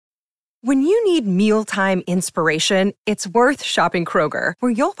When you need mealtime inspiration, it's worth shopping Kroger,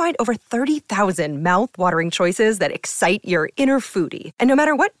 where you'll find over 30,000 mouth-watering choices that excite your inner foodie. And no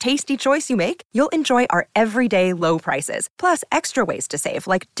matter what tasty choice you make, you'll enjoy our everyday low prices, plus extra ways to save,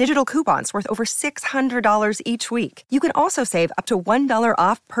 like digital coupons worth over $600 each week. You can also save up to $1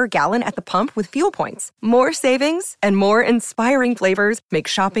 off per gallon at the pump with fuel points. More savings and more inspiring flavors make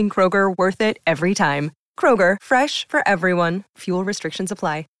shopping Kroger worth it every time. Kroger, fresh for everyone. Fuel restrictions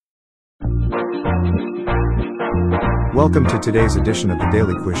apply. Welcome to today's edition of the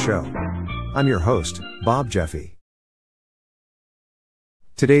Daily Quiz Show. I'm your host, Bob Jeffy.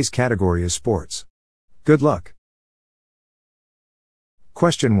 Today's category is sports. Good luck.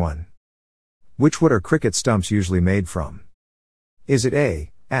 Question 1. Which wood are cricket stumps usually made from? Is it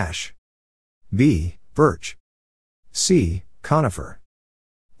A, ash, B, birch, C, conifer,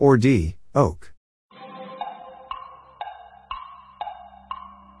 or D, oak?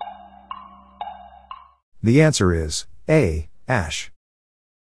 The answer is A, ash.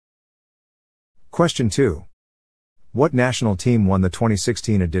 Question 2. What national team won the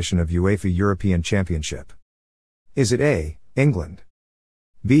 2016 edition of UEFA European Championship? Is it A, England,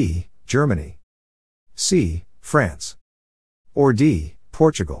 B, Germany, C, France, or D,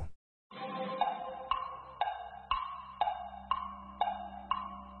 Portugal?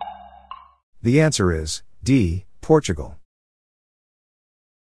 The answer is D, Portugal.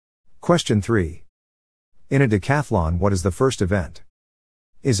 Question 3. In a decathlon, what is the first event?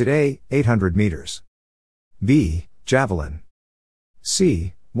 Is it A, 800 meters, B, javelin,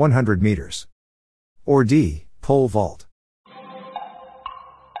 C, 100 meters, or D, pole vault?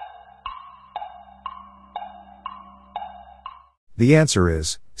 The answer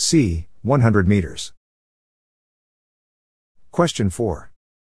is C, 100 meters. Question 4.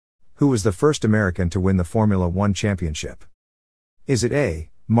 Who was the first American to win the Formula One championship? Is it A,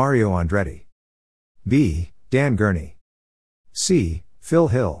 Mario Andretti, B, Dan Gurney, C, Phil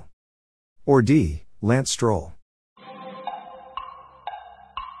Hill, or D, Lance Stroll?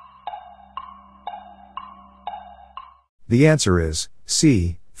 The answer is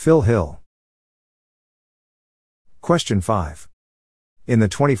C, Phil Hill. Question 5. In the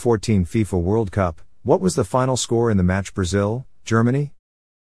 2014 FIFA World Cup, what was the final score in the match Brazil, Germany?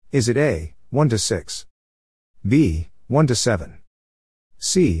 Is it A, 1-6, B, 1-7,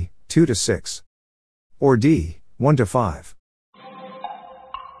 C, 2-6, or D, 1-5?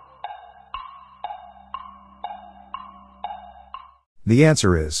 The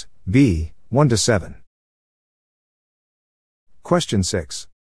answer is B, 1-7. Question 6.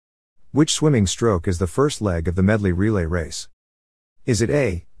 Which swimming stroke is the first leg of the medley relay race? Is it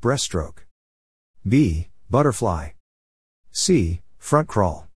A, breaststroke, B, butterfly, C, front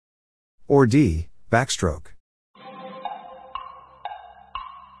crawl, or D, backstroke?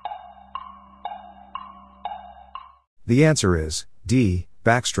 The answer is D,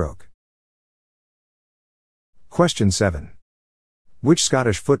 backstroke. Question 7. Which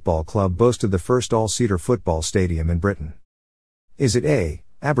Scottish football club boasted the first all-seater football stadium in Britain? Is it A,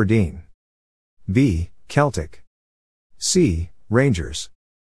 Aberdeen, B, Celtic, C, Rangers,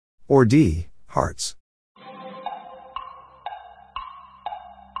 or D, Hearts?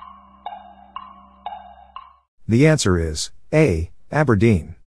 The answer is A,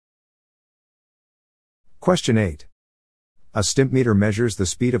 Aberdeen. Question 8. A stimpmeter measures the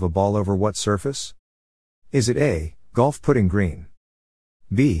speed of a ball over what surface? Is it A, golf putting green,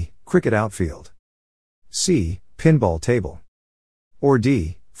 B, cricket outfield, C, pinball table, or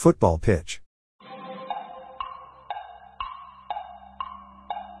D, football pitch?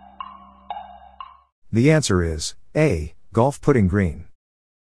 The answer is A, golf putting green.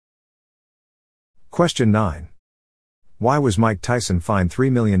 Question 9. Why was Mike Tyson fined $3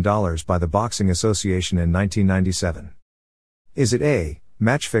 million by the Boxing Association in 1997? Is it A,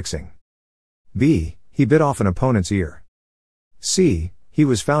 match fixing, B, he bit off an opponent's ear, C, he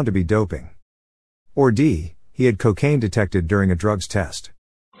was found to be doping, or D, he had cocaine detected during a drugs test?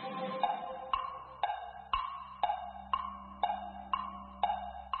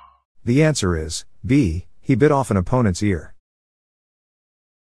 The answer is B, he bit off an opponent's ear.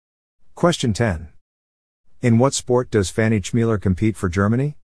 Question 10. In what sport does Fanny Schmeler compete for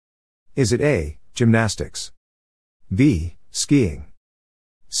Germany? Is it A, gymnastics, B, skiing,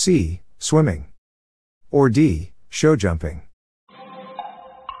 C, swimming, or D, show jumping?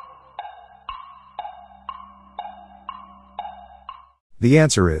 The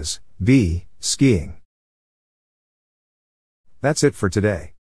answer is B, skiing. That's it for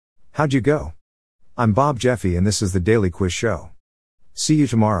today. How'd you go? I'm Bob Jeffy and this is the Daily Quiz Show. See you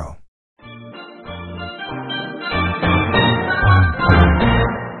tomorrow.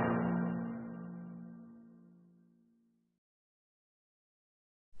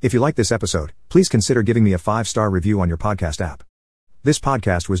 If you like this episode, please consider giving me a 5-star review on your podcast app. This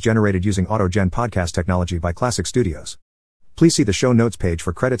podcast was generated using AutoGen podcast technology by Classic Studios. Please see the show notes page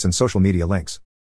for credits and social media links.